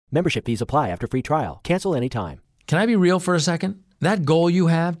Membership fees apply after free trial. Cancel anytime. Can I be real for a second? That goal you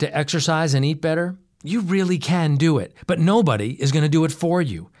have to exercise and eat better, you really can do it. But nobody is going to do it for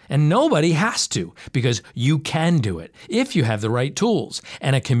you. And nobody has to, because you can do it if you have the right tools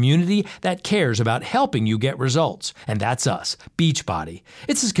and a community that cares about helping you get results. And that's us, Beachbody.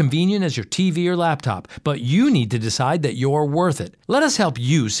 It's as convenient as your TV or laptop, but you need to decide that you're worth it. Let us help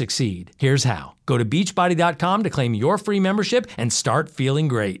you succeed. Here's how. Go to beachbody.com to claim your free membership and start feeling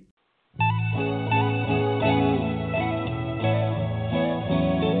great.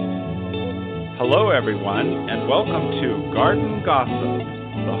 Hello, everyone, and welcome to Garden Gossip,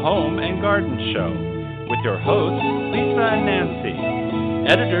 the Home and Garden Show, with your hosts, Lisa and Nancy,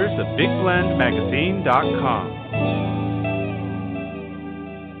 editors of BigBlendMagazine.com.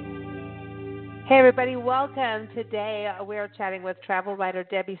 Hey, everybody, welcome. Today, we're chatting with travel writer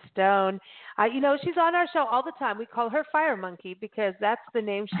Debbie Stone. She's on our show all the time. We call her Fire Monkey because that's the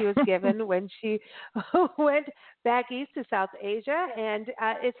name she was given when she went back east to South Asia, and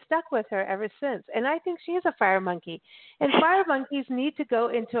it stuck with her ever since. And I think she is a fire monkey. And fire monkeys need to go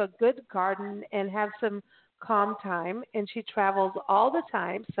into a good garden and have some calm time, and she travels all the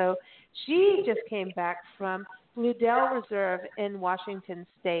time. So she just came back from Blue Dell Reserve in Washington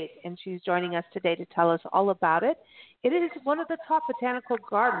State, and she's joining us today to tell us all about it. It is one of the top 10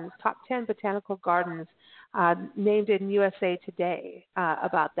 botanical gardens named in USA Today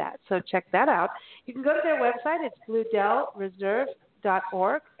about that. So check that out. You can go to their website. It's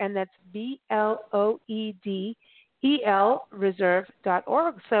bluedellreserve.org, and that's BLOEDEL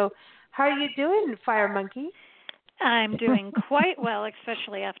reserve.org. So how are you doing, Fire Monkey? I'm doing quite well,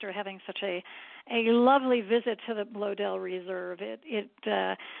 especially after having such a lovely visit to the Blue Dell Reserve.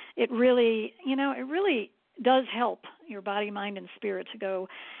 It really does help your body, mind, and spirit to go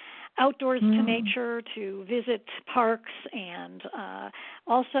outdoors to nature, to visit parks, and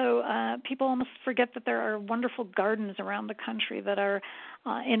also people almost forget that there are wonderful gardens around the country that are,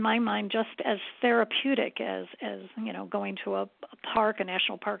 in my mind, just as therapeutic as going to a park, a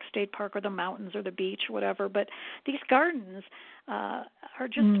national park, state park, or the mountains or the beach or whatever. But these gardens are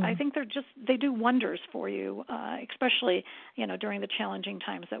just, I think they do wonders for you, especially, during the challenging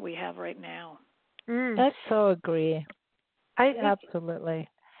times that we have right now. I so agree. Absolutely.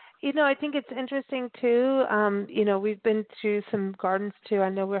 I think it's interesting, too. We've been to some gardens, too. I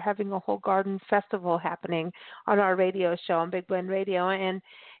know we're having a whole garden festival happening on our radio show on Big Blend Radio. And,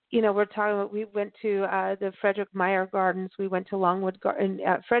 we're talking about, we went to the Frederick Meyer Gardens. We went to Longwood Garden,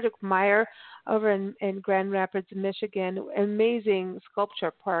 Frederick Meyer over in Grand Rapids, Michigan. Amazing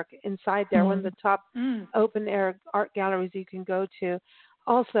sculpture park inside there, one of the top open-air art galleries you can go to.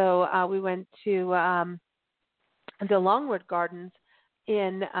 Also, we went to the Longwood Gardens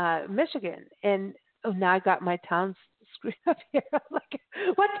in Michigan, and now I got my towns screwed up here. I'm like,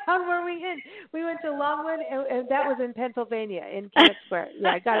 what town were we in? We went to Longwood, and that was in Pennsylvania, in Kennett Square.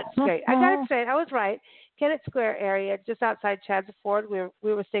 Yeah, I got it straight. I was right. Kennett Square area, just outside Chadds Ford. We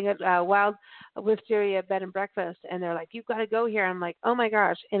were staying at Wild Wisteria Bed and Breakfast, and they're like, you've got to go here. I'm like, oh my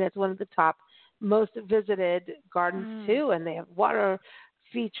gosh, and it's one of the top most visited gardens too, and they have water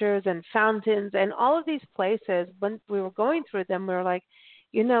features and fountains and all of these places. When we were going through them, we were like,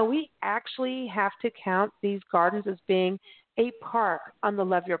 we actually have to count these gardens as being a park on the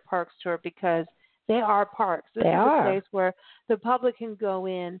Love Your Parks tour, because they are parks. This is a place where the public can go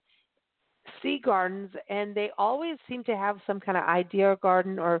in, see gardens, and they always seem to have some kind of idea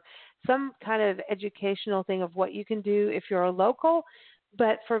garden or some kind of educational thing of what you can do if you're a local.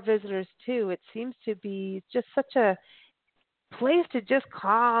 But for visitors too, it seems to be just such a place to just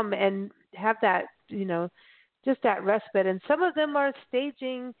calm and have that, just that respite. And some of them are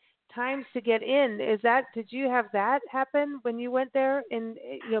staging times to get in. Did you have that happen when you went there in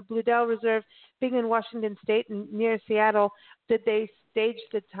Blue Dell Reserve, being in Washington State and near Seattle? Did they stage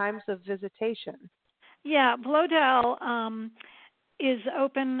the times of visitation? Yeah, Blue Dell is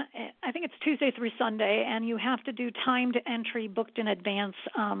open, I think it's Tuesday through Sunday, and you have to do timed entry, booked in advance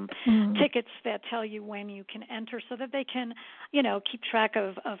tickets that tell you when you can enter, so that they can, keep track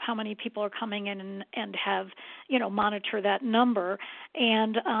of how many people are coming in and have, monitor that number.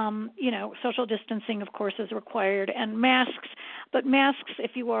 And, social distancing, of course, is required, and masks, but masks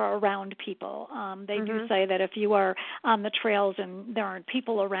if you are around people. They do say that if you are on the trails and there aren't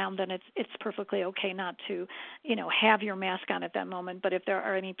people around, then it's perfectly okay not to, have your mask on at that moment. But if there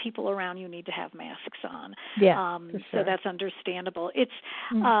are any people around, you need to have masks on. Yeah, for sure. So that's understandable. It's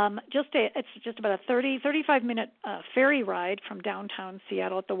just about a 35-minute ferry ride from downtown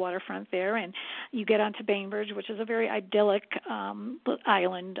Seattle at the waterfront there, and you get onto Bainbridge, which is a very idyllic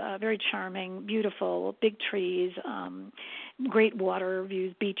island, very charming, beautiful, big trees, great water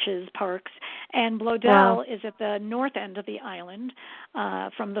views, beaches, parks. And Bloedel is at the north end of the island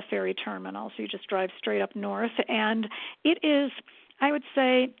from the ferry terminal. So you just drive straight up north. And it is, I would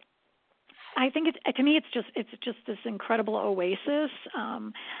say, I think to me it's just this incredible oasis.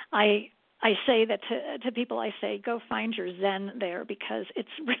 I say that to people, I say, go find your Zen there, because it's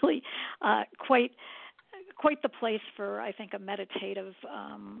really quite the place for, I think, a meditative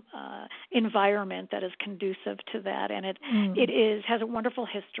environment that is conducive to that, and it has a wonderful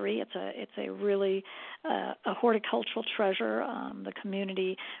history. It's a really a horticultural treasure. The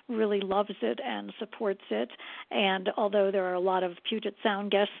community really loves it and supports it, and although there are a lot of Puget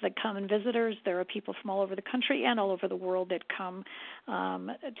Sound guests that come and visitors, there are people from all over the country and all over the world that come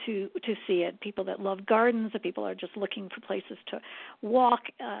to see it. People that love gardens, the people are just looking for places to walk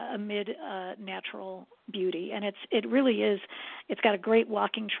amid natural beauty, and it really is. It's got a great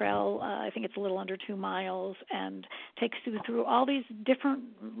walking trail. I think it's a little under 2 miles, and takes you through all these different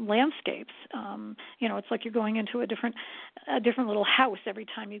landscapes. It's like you're going into a different little house every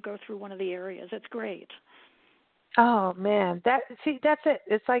time you go through one of the areas. It's great. Oh man, that's it.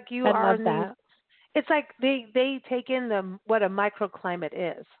 It's like you are in that. It's like they take in what a microclimate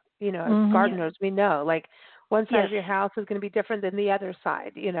is. As gardeners, we know like one side of your house is going to be different than the other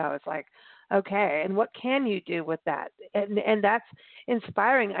side. It's like, okay, and what can you do with that? And that's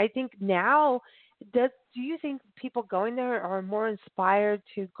inspiring. I think now, do you think people going there are more inspired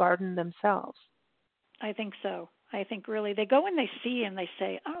to garden themselves? I think so. I think really they go and they see and they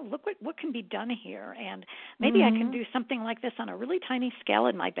say, oh, look what can be done here, and maybe I can do something like this on a really tiny scale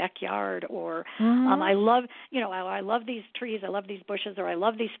in my backyard, or I love these trees, I love these bushes, or I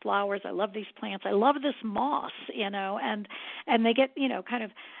love these flowers, I love these plants, I love this moss, and they get kind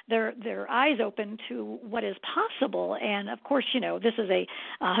of their eyes open to what is possible. And of course, this is a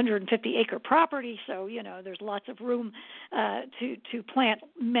 150-acre property, so there's lots of room to plant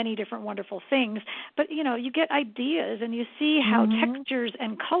many different wonderful things, but you get ideas and you see how textures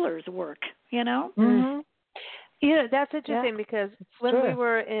and colors work, that's interesting because when we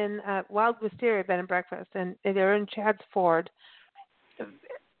were in Wild Wisteria Bed and Breakfast, and they're in Chadds Ford, this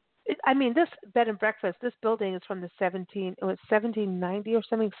bed and breakfast, this building is from the 1790 or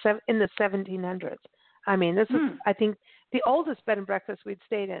something, in the 1700s. This is, I think, the oldest bed and breakfast we'd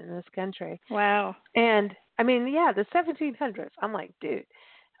stayed in this country. Wow. And, the 1700s. I'm like, dude,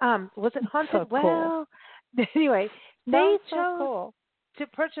 was it haunted? So cool. Anyway, they chose to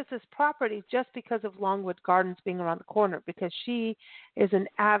purchase this property just because of Longwood Gardens being around the corner, because she is an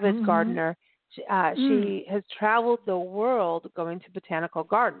avid gardener. She has traveled the world going to botanical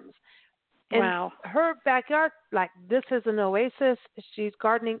gardens. And her backyard, like, this is an oasis. She's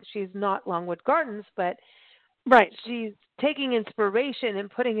gardening. She's not Longwood Gardens, but she's taking inspiration and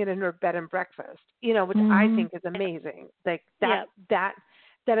putting it in her bed and breakfast, which I think is amazing. Like that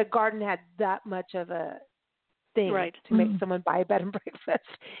a garden had that much of a thing to make someone buy a bed and breakfast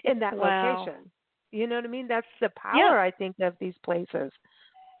in that location. You know what I mean? That's the power, I think, of these places.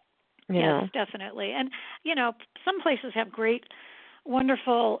 Yes, definitely. And, some places have great,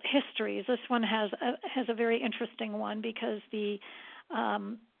 wonderful histories. This one has a very interesting one because the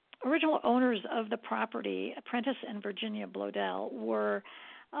original owners of the property, Prentice and Virginia Bloedel, were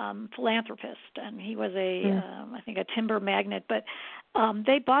philanthropist, and he was I think a timber magnate, but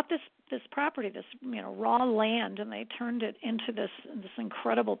they bought this property, this raw land, and they turned it into this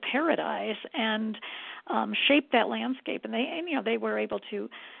incredible paradise and shaped that landscape, and they were able to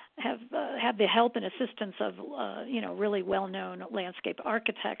have had the help and assistance of really well-known landscape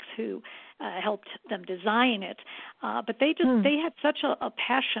architects who helped them design it. But they had such a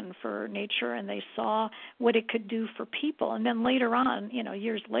passion for nature, and they saw what it could do for people. And then later on,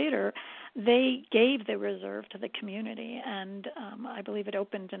 years later, they gave the reserve to the community, and I believe it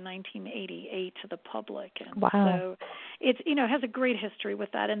opened in 1988 to the public. And so it's has a great history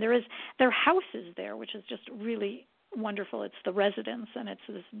with that. And there are houses there, which is just really wonderful. It's the residence, and it's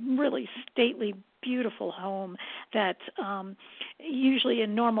this really stately, beautiful home that usually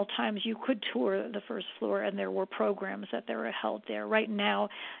in normal times you could tour the first floor, and there were programs that were held there. Right now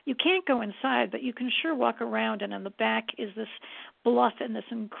you can't go inside, but you can sure walk around, and in the back is this bluff and this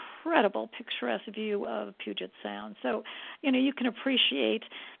incredible picturesque view of Puget Sound. So you can appreciate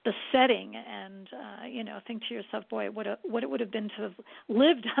the setting and think to yourself, boy, what it would have been to have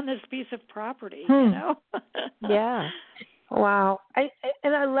lived on this piece of property. Yeah. Wow. I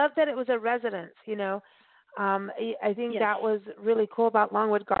love that it was a residence, I think that was really cool about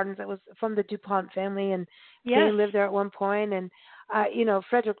Longwood Gardens. It was from the DuPont family, and they lived there at one point. And,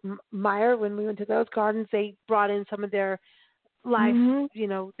 Frederick Meyer, when we went to those gardens, they brought in some of their life,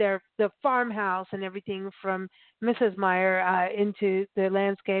 the farmhouse and everything from Mrs. Meyer into the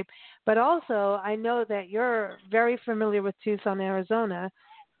landscape. But also, I know that you're very familiar with Tucson, Arizona,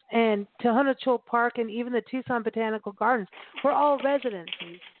 and Tohono Chul Park and even the Tucson Botanical Gardens were all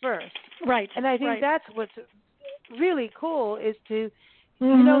residencies first. Right. And I think that's what's really cool is to,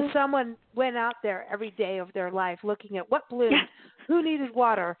 someone went out there every day of their life looking at what bloomed, who needed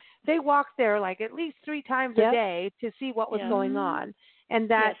water. They walked there like at least 3 times a day to see what was going on. And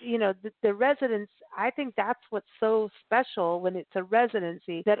that, the residents, I think that's what's so special when it's a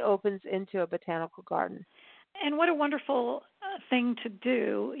residency that opens into a botanical garden. And what a wonderful thing to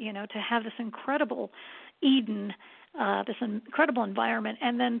do, to have this incredible Eden, this incredible environment,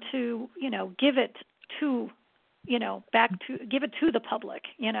 and then to, give it to, give it to the public,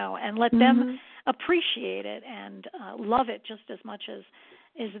 and let them appreciate it and love it just as much as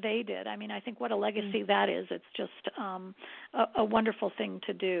they did. I mean, I think what a legacy that is. It's just a wonderful thing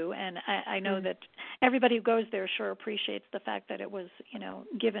to do, and I know that everybody who goes there sure appreciates the fact that it was,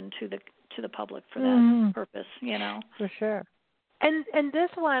 given to the public for that purpose. For sure. And this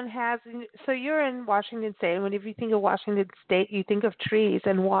one has. So you're in Washington State, and whenever you think of Washington State, you think of trees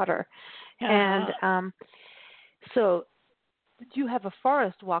and water, and so you have a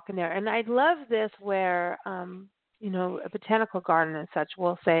forest walking there, and I love this where. A botanical garden and such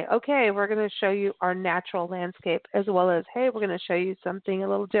will say, okay, we're going to show you our natural landscape as well as, hey, we're going to show you something a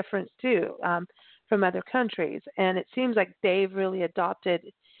little different too from other countries. And it seems like they've really adopted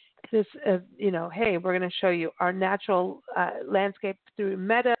this, hey, we're going to show you our natural landscape through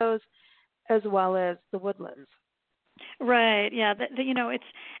meadows as well as the woodlands. Right. Yeah.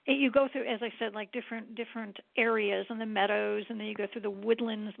 You go through, as I said, like different areas and the meadows, and then you go through the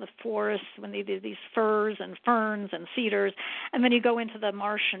woodlands, the forests, when they do these firs and ferns and cedars, and then you go into the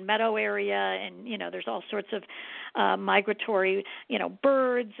marsh and meadow area, and there's all sorts of migratory,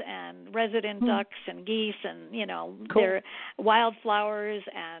 birds and resident ducks and geese, and there are wildflowers,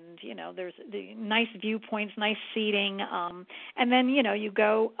 and there's the nice viewpoints, nice seating, and then you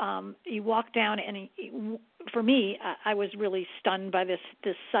go, you walk down, and for me, I was really stunned by this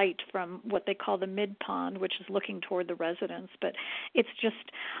site from what they call the mid pond, which is looking toward the residence. But it's just,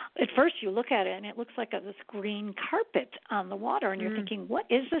 at first you look at it and it looks like this green carpet on the water, and you're thinking, what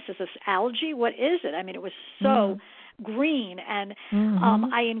is this? Is this algae? What is it? I mean, it was so green, and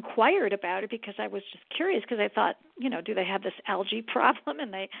I inquired about it because I was just curious, because I thought, do they have this algae problem,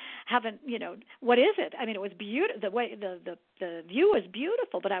 and they haven't, what is it? I mean, it was beautiful. The way the view was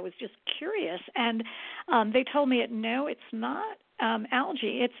beautiful, but I was just curious, and they told me no, it's not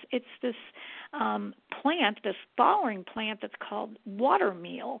algae. It's this plant, this flowering plant that's called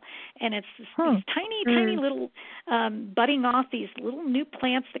watermeal, and it's these tiny little budding off these little new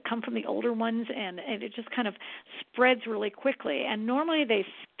plants that come from the older ones, and it just kind of spreads really quickly. And normally they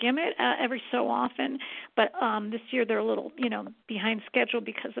skim it every so often, but this year they're a little behind schedule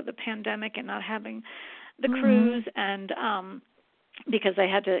because of the pandemic and not having the cruise, and because they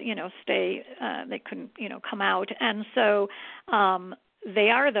had to stay, they couldn't come out, and so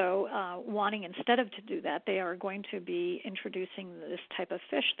they are, though, wanting, instead of to do that, they are going to be introducing this type of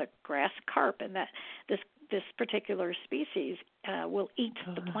fish, the grass carp, and that this particular species will eat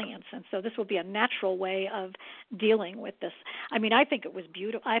the plants. And so this will be a natural way of dealing with this. I mean, I think it was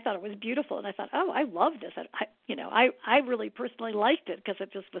beautiful. I thought it was beautiful, and I thought, oh, I love this. I really personally liked it because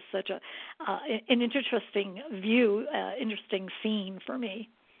it just was such an interesting view, interesting scene for me.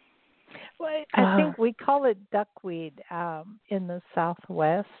 Well, I think we call it duckweed in the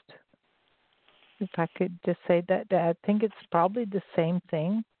Southwest. If I could just say that, I think it's probably the same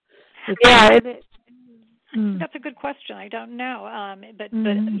thing. That's a good question. I don't know, but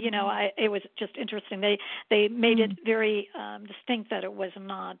it was just interesting. They made it very distinct that it was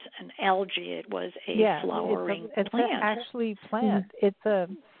not an algae; it was a flowering plant. It's actually plant.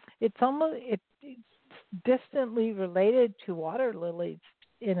 It's almost it's distantly related to water lilies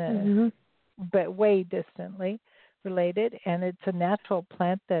but way distantly related, and it's a natural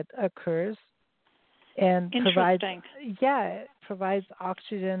plant that occurs and provides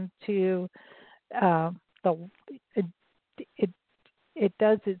oxygen to it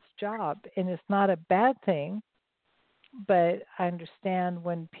does its job, and it's not a bad thing. But I understand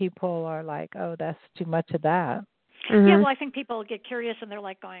when people are like, "Oh, that's too much of that." Yeah, well, I think people get curious and they're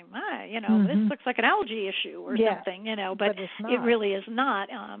like going, this looks like an algae issue or something, but it really is not.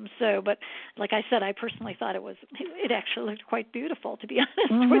 But like I said, I personally thought it actually looked quite beautiful, to be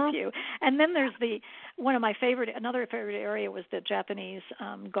honest with you. And then there's the another favorite area was the Japanese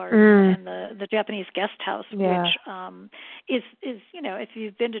garden and the Japanese guest house, which is if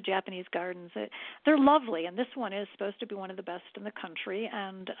you've been to Japanese gardens, they're lovely, and this one is supposed to be one of the best in the country,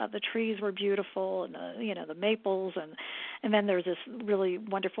 and the trees were beautiful, and the maples, and then there's this really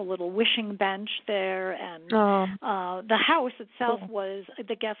wonderful little wishing bench there, and the house itself was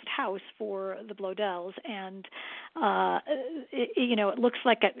the guest house for the Bloedels, and it looks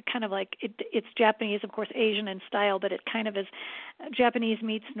like it's Japanese, of course, Asian in style, but it kind of is Japanese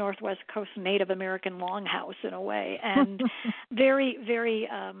meets Northwest Coast Native American longhouse in a way, and very, very,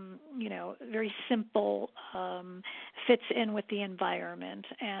 very simple, fits in with the environment.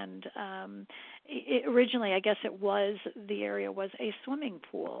 And originally, I guess the area was a swimming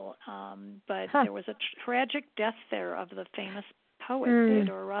pool, but there was a tragic death there of the famous poet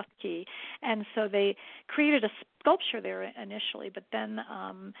Theodore Rothke, and so they created a sculpture there initially, but then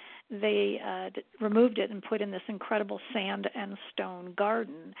they removed it and put in this incredible sand and stone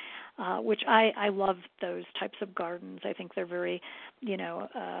garden, which I love those types of gardens. I think they're very,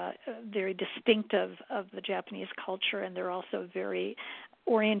 very distinctive of the Japanese culture, and they're also very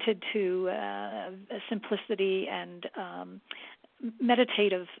oriented to simplicity and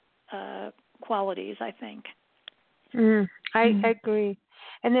meditative qualities, I think. I agree,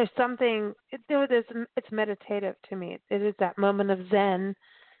 and there's something it's meditative to me. It is that moment of Zen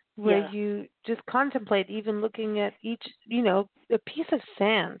where you just contemplate, even looking at each, a piece of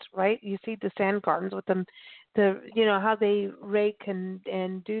sand, right? You see the sand gardens with them, how they rake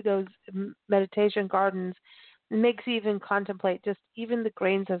and do those meditation gardens. It makes you even contemplate just even the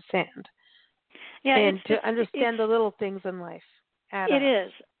grains of sand, and to understand the little things in life. It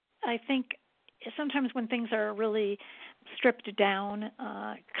is. I think sometimes when things are really stripped down,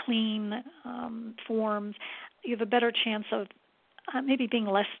 clean forms, you have a better chance of maybe being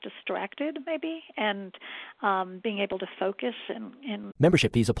less distracted, and being able to focus. And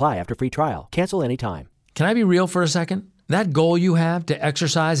Membership fees apply after free trial. Cancel anytime. Can I be real for a second? That goal you have to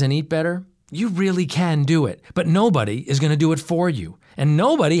exercise and eat better, you really can do it, but nobody is going to do it for you. And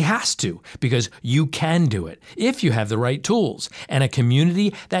nobody has to, because you can do it if you have the right tools and a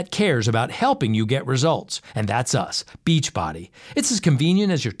community that cares about helping you get results. And that's us, Beachbody. It's as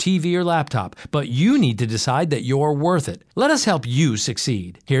convenient as your TV or laptop, but you need to decide that you're worth it. Let us help you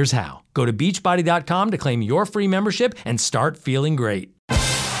succeed. Here's how. Go to beachbody.com to claim your free membership and start feeling great.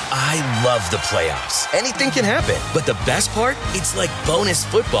 I love the playoffs. Anything can happen. But the best part? It's like bonus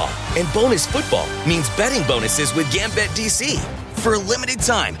football. And bonus football means betting bonuses with Gambit DC. For a limited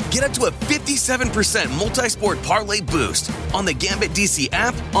time, get up to a 57% multi-sport parlay boost on the Gambit DC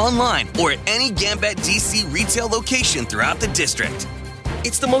app, online, or at any Gambit DC retail location throughout the district.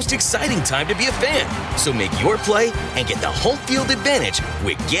 It's the most exciting time to be a fan. So make your play and get the home field advantage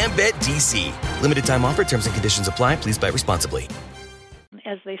with Gambit DC. Limited time offer. Terms and conditions apply. Please buy responsibly.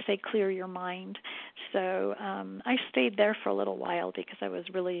 As they say, clear your mind. So I stayed there for a little while because it was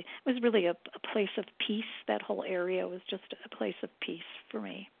really a place of peace. That whole area was just a place of peace for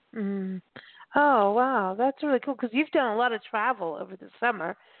me. Oh, wow. That's really cool, because you've done a lot of travel over the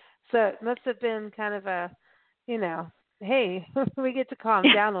summer. So it must have been kind of a, hey, we get to calm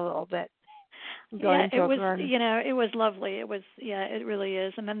down a little bit. It was lovely. It really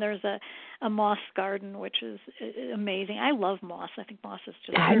is. And then there's a moss garden, which is amazing. I love moss. I think moss is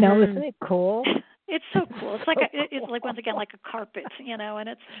just. I know, isn't it cool? It's so cool. It's like once again like a carpet, and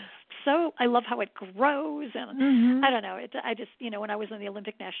it's so. I love how it grows, and I don't know. I just when I was in the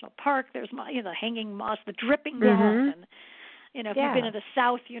Olympic National Park, there's the hanging moss, the dripping moss, and. If you've been to the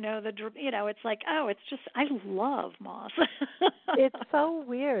South, it's like, it's just, I love moss. It's so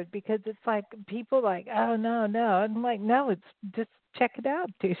weird because it's like people like, oh, no. And I'm like, no, it's just check it out,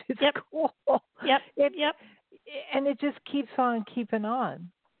 dude. It's cool. Yep. And it just keeps on keeping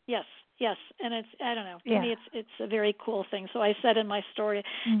on. Yes, and it's, I don't know, to me it's a very cool thing. So I said in my story,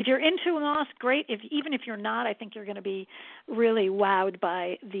 if you're into moss, great. Even if you're not, I think you're going to be really wowed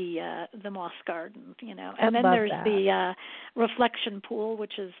by the moss garden, And then there's the reflection pool,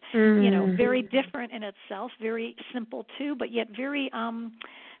 which is, very different in itself, very simple too, but yet very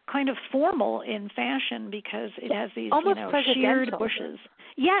kind of formal in fashion because it has these, sheared bushes.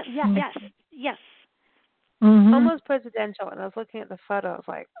 Yes. Almost presidential. And I was looking at the photo. I was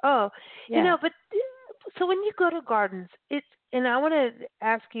like, but so when you go to gardens, and I want to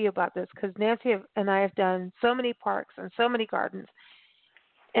ask you about this because Nancy and I have done so many parks and so many gardens,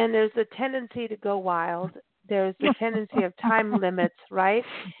 and there's a tendency to go wild. There's the tendency of time limits, right?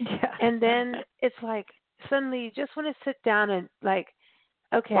 Yeah. And then it's like suddenly you just want to sit down and like,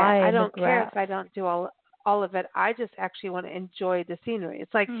 okay, Lie I in the don't care grass. if I don't do all all of it. I just actually want to enjoy the scenery.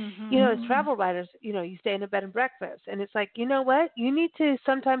 It's like, as travel writers, you stay in a bed and breakfast, and it's like, you know what? You need to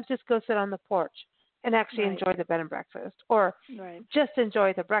sometimes just go sit on the porch and actually enjoy the bed and breakfast, or just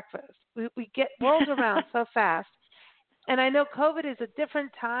enjoy the breakfast. We get whirled around so fast. And I know COVID is a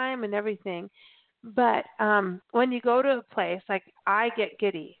different time and everything, but when you go to a place, like I get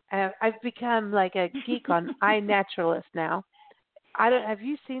giddy. I've become like a geek on iNaturalist now. Have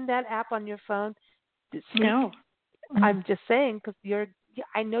you seen that app on your phone? No. I'm just saying because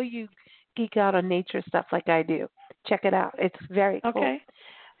I know you geek out on nature stuff like I do. Check it out. It's very cool. Okay.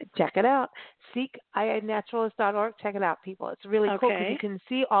 Check it out. Seek iNaturalist.org. Check it out, people. It's really cool because you can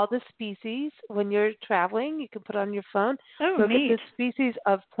see all the species when you're traveling. You can put it on your phone. Look at the species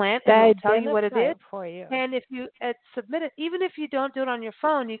of plant, and it'll tell you what it is for you. And if you submit it, even if you don't do it on your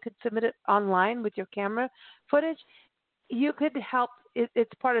phone, you could submit it online with your camera footage. You could help.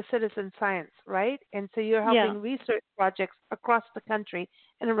 It's part of citizen science, right? And so you're helping research projects across the country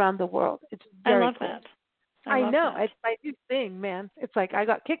and around the world. It's very I love cool. that. I know. It's my new thing, man. It's like I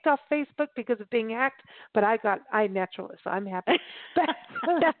got kicked off Facebook because of being hacked, but I got iNaturalist, so I'm happy. But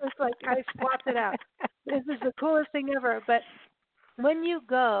it's like I swapped it out. This is the coolest thing ever. But when you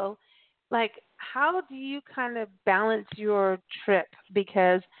go, like, how do you kind of balance your trip?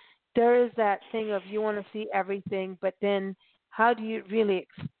 Because there is that thing of you want to see everything, but then how do you really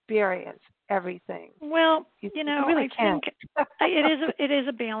experience everything? Well, really I think it is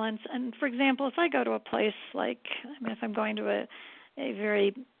a balance. And for example, if I go to a place like, if I'm going to a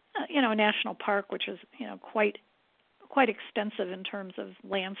very, a national park, which is, quite extensive in terms of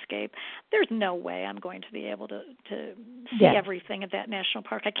landscape, there's no way I'm going to be able to see everything at that national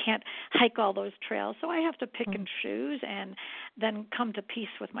park. I can't hike all those trails, so I have to pick and choose, and then come to peace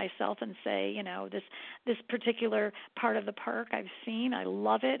with myself and say, this particular part of the park I've seen, I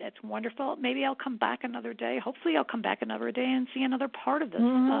love it, it's wonderful. Maybe I'll come back another day. Hopefully I'll come back another day and see another part of this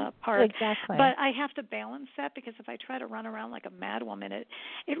park. Exactly. But I have to balance that, because if I try to run around like a mad woman, it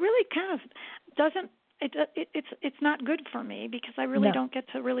really kind of doesn't. It's not good for me, because I really don't get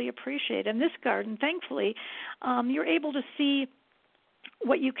to really appreciate. In this garden, thankfully, you're able to see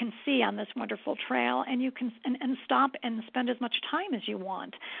what you can see on this wonderful trail, and you can and stop and spend as much time as you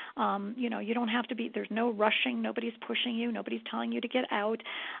want. You don't have to be. There's no rushing. Nobody's pushing you. Nobody's telling you to get out.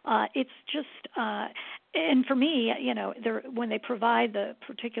 It's just. And for me, when they provide the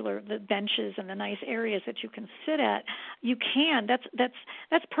benches and the nice areas that you can sit at, you can.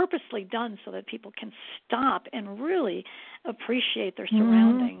 That's purposely done so that people can stop and really appreciate their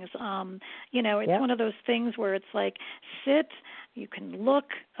surroundings. It's one of those things where it's like sit. You can look,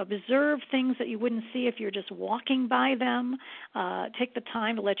 observe things that you wouldn't see if you're just walking by them. Take the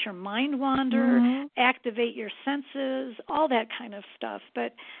time to let your mind wander, activate your senses, all that kind of stuff.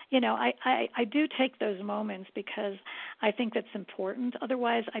 But, I do take those moments because I think that's important.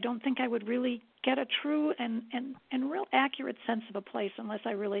 Otherwise, I don't think I would really get a true and real accurate sense of a place unless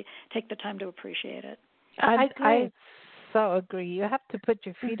I really take the time to appreciate it. I so agree. You have to put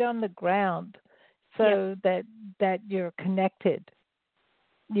your feet on the ground so that you're connected.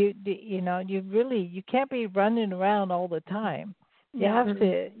 You can't be running around all the time. You have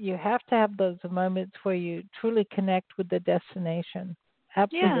to have those moments where you truly connect with the destination.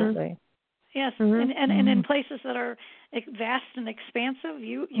 Absolutely. Yes, and in places that are vast and expansive,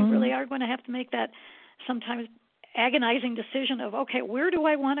 you really are going to have to make that sometimes agonizing decision of, okay, where do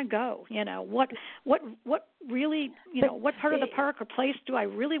I want to go? What really, what part of the park or place do I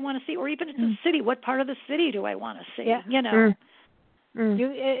really want to see? Or even if it's a city, what part of the city do I want to see?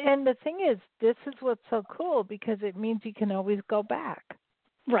 And the thing is, this is what's so cool, because it means you can always go back.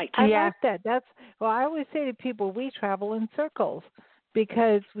 Right. I like that. I always say to people, we travel in circles,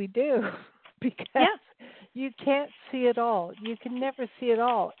 because we do. Because you can't see it all. You can never see it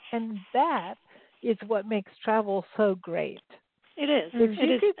all. And that is what makes travel so great. It is. If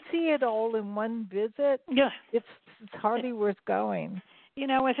you could see it all in one visit, it's hardly worth going.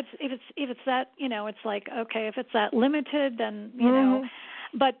 If it's that, it's like, okay, if it's that limited, then know.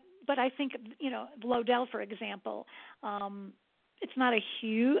 But I think Lodell, for example, it's not a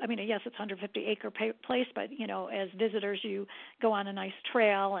huge. Yes, it's 150-acre place, but as visitors, you go on a nice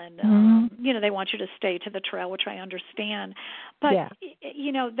trail, and they want you to stay to the trail, which I understand. But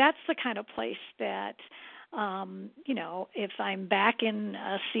that's the kind of place that if I'm back in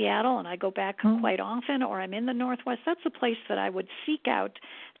Seattle, and I go back quite often, or I'm in the Northwest, that's a place that I would seek out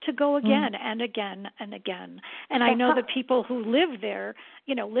to go again and again and again. And I know that people who live there,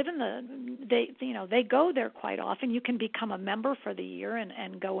 they go there quite often. You can become a member for the year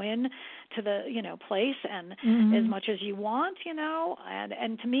and go in to the, place and as much as you want,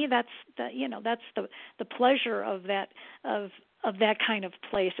 and to me that's the pleasure of that kind of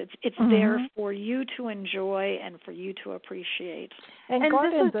place. It's there for you to enjoy and for you to appreciate. And this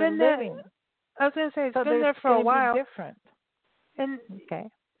gardens has been are living. I was going to say it's So been there for a while. Different. And okay.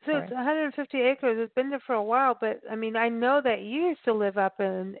 So it's 150 acres. It's been there for a while, but I mean, I know that you used to live up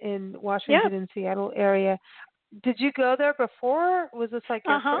in Washington and Seattle area. Did you go there before? Was this like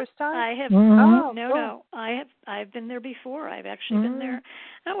your first time? I have. No. I've been there before. I've actually been there.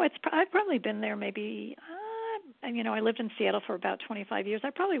 No, I've probably been there maybe. I lived in Seattle for about 25 years. I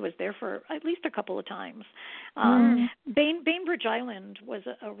probably was there for at least a couple of times. Bainbridge Island was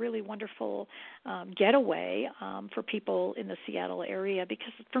a really wonderful getaway for people in the Seattle area,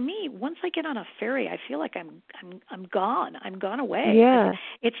 because for me, once I get on a ferry, I feel like I'm gone. I'm gone away. Yeah.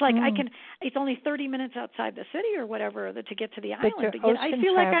 It's like I can. It's only 30 minutes outside the city or whatever to get to the island. But yet I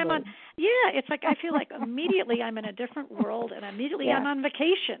feel like I'm on. Yeah, it's like I feel like immediately I'm in a different world, and immediately I'm on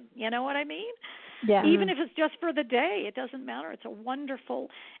vacation. You know what I mean? Yeah. Even if it's just for the day, it doesn't matter. It's a wonderful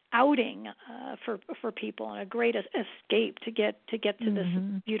outing for people, and a great escape to get to this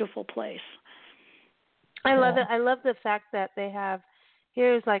beautiful place. I love it. I love the fact that they have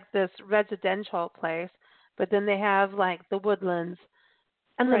here's like this residential place, but then they have like the woodlands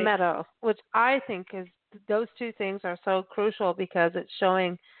and the meadow, which I think is those two things are so crucial because it's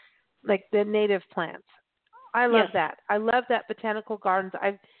showing like the native plants. I love that. I love that botanical gardens.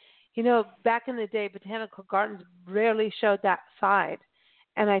 Back in the day, botanical gardens rarely showed that side.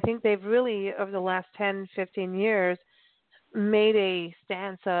 And I think they've really, over the last 10, 15 years, made a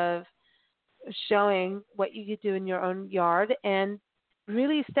stance of showing what you could do in your own yard and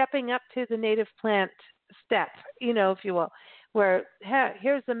really stepping up to the native plant step, if you will, where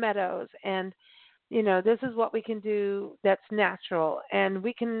here's the meadows and, this is what we can do that's natural. And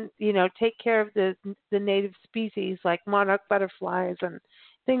we can, take care of the native species like monarch butterflies and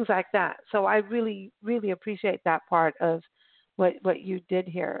things like that. So I really, really appreciate that part of what you did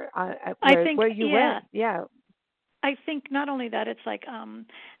here. Where you went. Yeah. I think not only that, it's like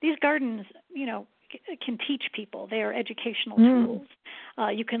these gardens, can teach people. They are educational tools.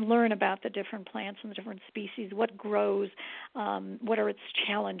 You can learn about the different plants and the different species, what grows, what are its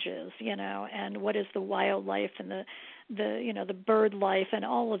challenges, and what is the wildlife and the bird life and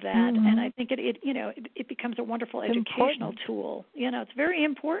all of that. And I think it becomes a wonderful educational tool. It's very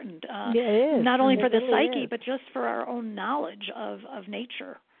important. It is. Not only for the psyche, but just for our own knowledge of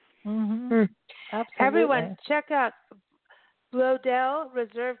nature. Absolutely. Everyone, check out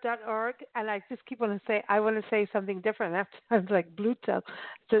BlowdellReserve.org, and I just keep want to say something different. That sounds like Bluto.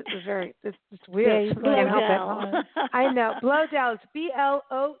 It's weird. Yeah, can't help it. I know. Blowdell is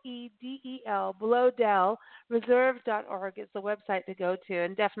BLOEDEL. BlowdellReserve.org is the website to go to,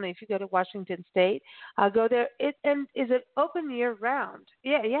 and definitely if you go to Washington State, go there. And is it open year round?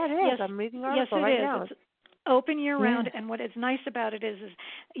 Yeah, it is. Yes. I'm reading an article right now. It's open year round, and what is nice about it is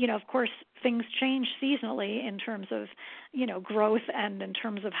of course things change seasonally in terms of growth and in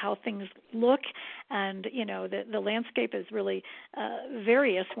terms of how things look, and the landscape is really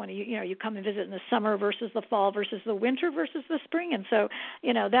various when you come and visit in the summer versus the fall versus the winter versus the spring, and so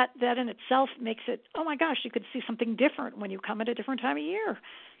that in itself makes it, oh my gosh, you could see something different when you come at a different time of year.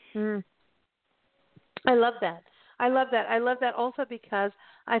 I love that. I love that also because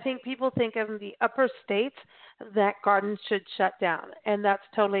I think people think of the upper states that gardens should shut down, and that's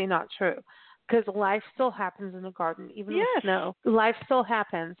totally not true because life still happens in a garden, even with snow. Life still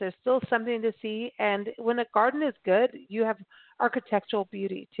happens. There's still something to see, and when a garden is good, you have architectural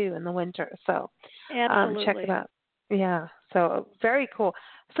beauty too in the winter. So check it out. Yeah, so very cool.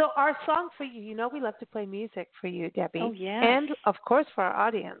 So our song for you, we love to play music for you, Debbie. Oh, yes. And, of course, for our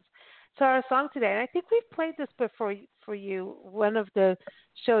audience. So our song today, and I think we've played this before for you, one of the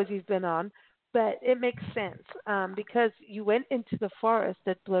shows you've been on, but it makes sense because you went into the forest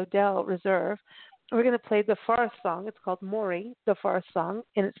at Blowdell Reserve. We're going to play the forest song. It's called Maury, the forest song,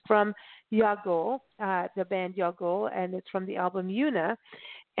 and it's from Yagul, the band Yagul, and it's from the album Una.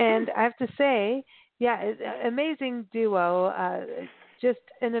 And I have to say, it's an amazing duo, just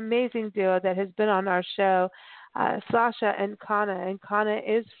an amazing duo that has been on our show. Sasha and Kana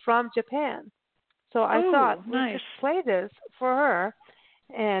is from Japan. So I thought we should play this for her.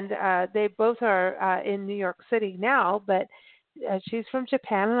 And they both are in New York City now, but she's from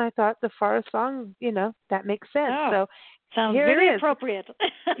Japan, and I thought the forest song, that makes sense. Oh, so sounds here very it is. appropriate.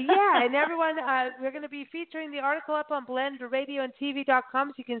 Yeah, and everyone, we're going to be featuring the article up on blendradioandtv.com,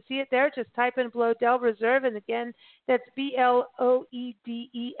 so you can see it there. Just type in Bloedel Reserve, and again, that's BLOEDEL,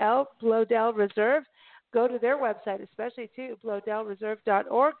 Bloedel Reserve. Go to their website, especially too,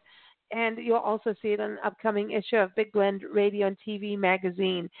 bloedelreserve.org, and you'll also see it on an upcoming issue of Big Blend Radio and TV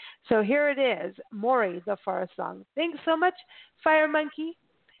magazine. So here it is, Maury, the forest song. Thanks so much, Fire Monkey.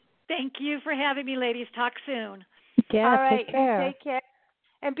 Thank you for having me, ladies. Talk soon. Yeah, all right, take care. Take care.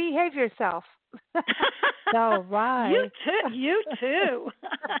 And behave yourself. All right. You too.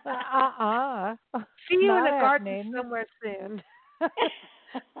 See you in Not a garden happening. somewhere soon.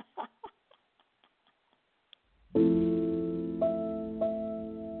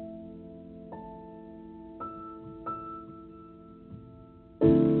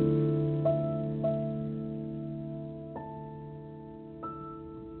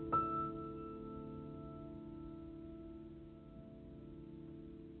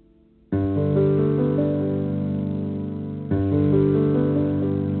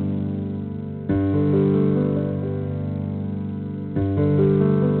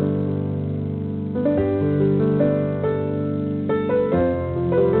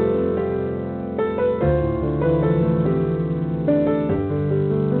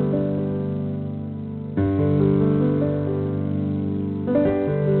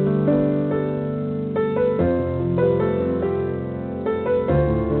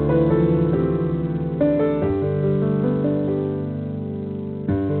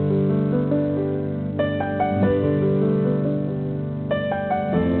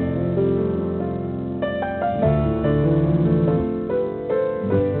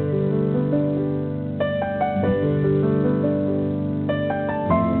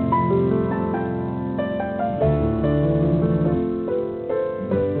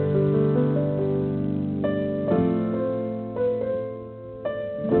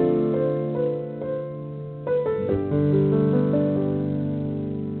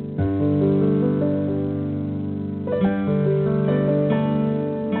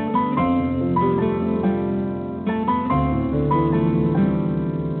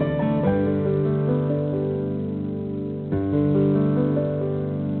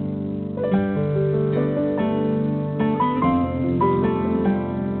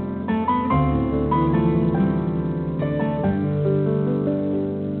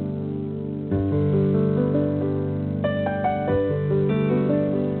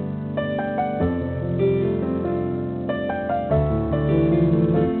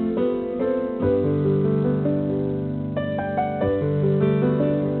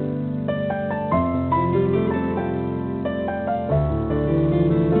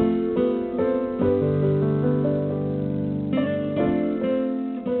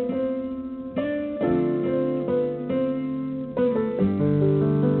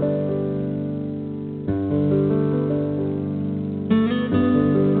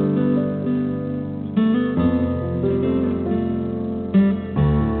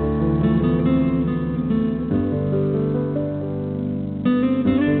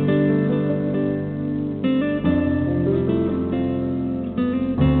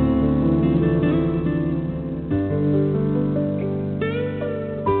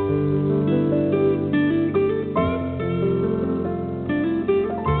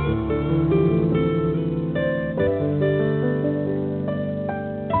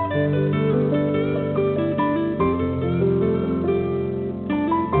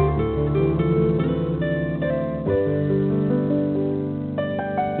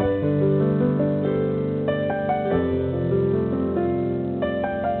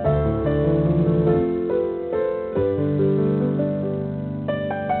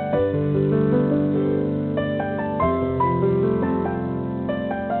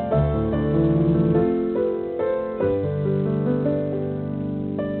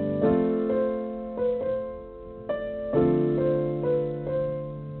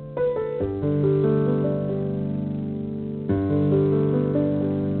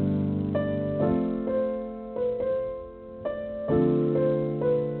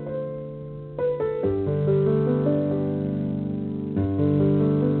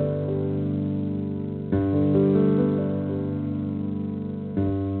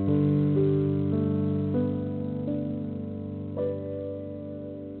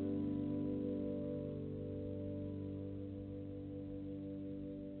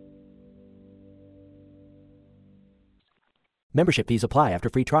 Membership fees apply after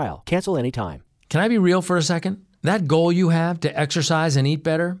free trial. Cancel anytime. Can I be real for a second? That goal you have to exercise and eat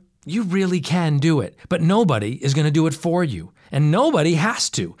better, You really can do it, but nobody is going to do it for you. And nobody has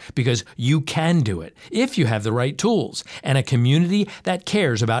to, because you can do it if you have the right tools and a community that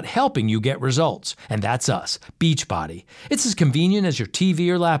cares about helping you get results. And that's us, Beachbody. It's as convenient as your TV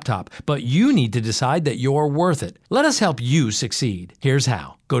or laptop, but you need to decide that you're worth it. Let us help you succeed. Here's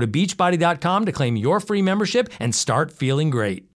how. Go to beachbody.com to claim your free membership and start feeling great.